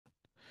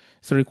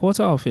3/4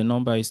 of a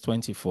number is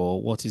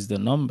 24. What is the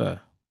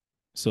number?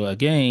 So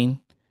again,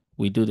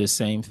 we do the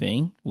same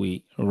thing.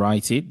 We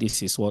write it.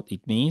 This is what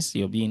it means.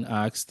 You're being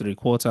asked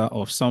 3/4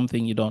 of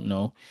something you don't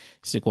know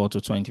is equal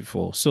to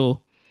 24.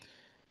 So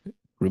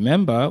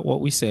remember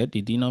what we said,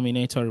 the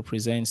denominator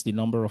represents the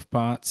number of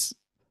parts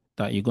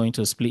that you're going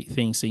to split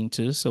things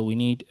into. So we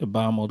need a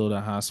bar model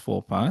that has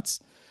 4 parts.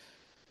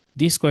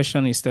 This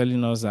question is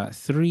telling us that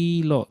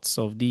 3 lots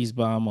of this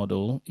bar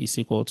model is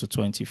equal to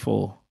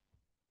 24.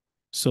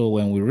 So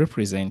when we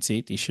represent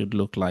it, it should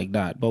look like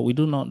that. But we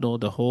do not know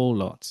the whole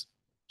lot.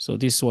 So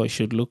this is what it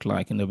should look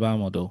like in the bar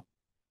model.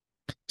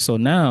 So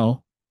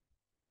now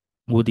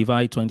we'll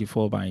divide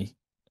 24 by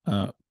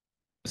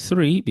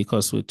 3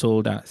 because we're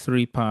told that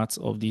 3 parts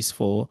of these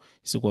 4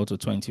 is equal to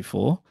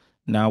 24.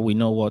 Now we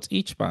know what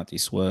each part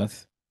is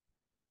worth.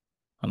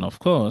 And of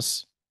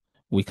course,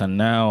 we can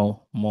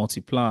now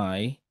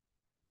multiply.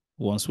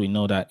 Once we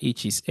know that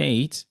each is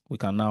 8, we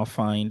can now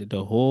find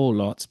the whole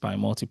lot by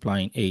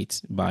multiplying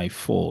 8 by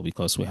 4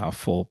 because we have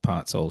 4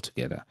 parts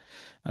altogether.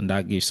 And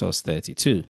that gives us 32.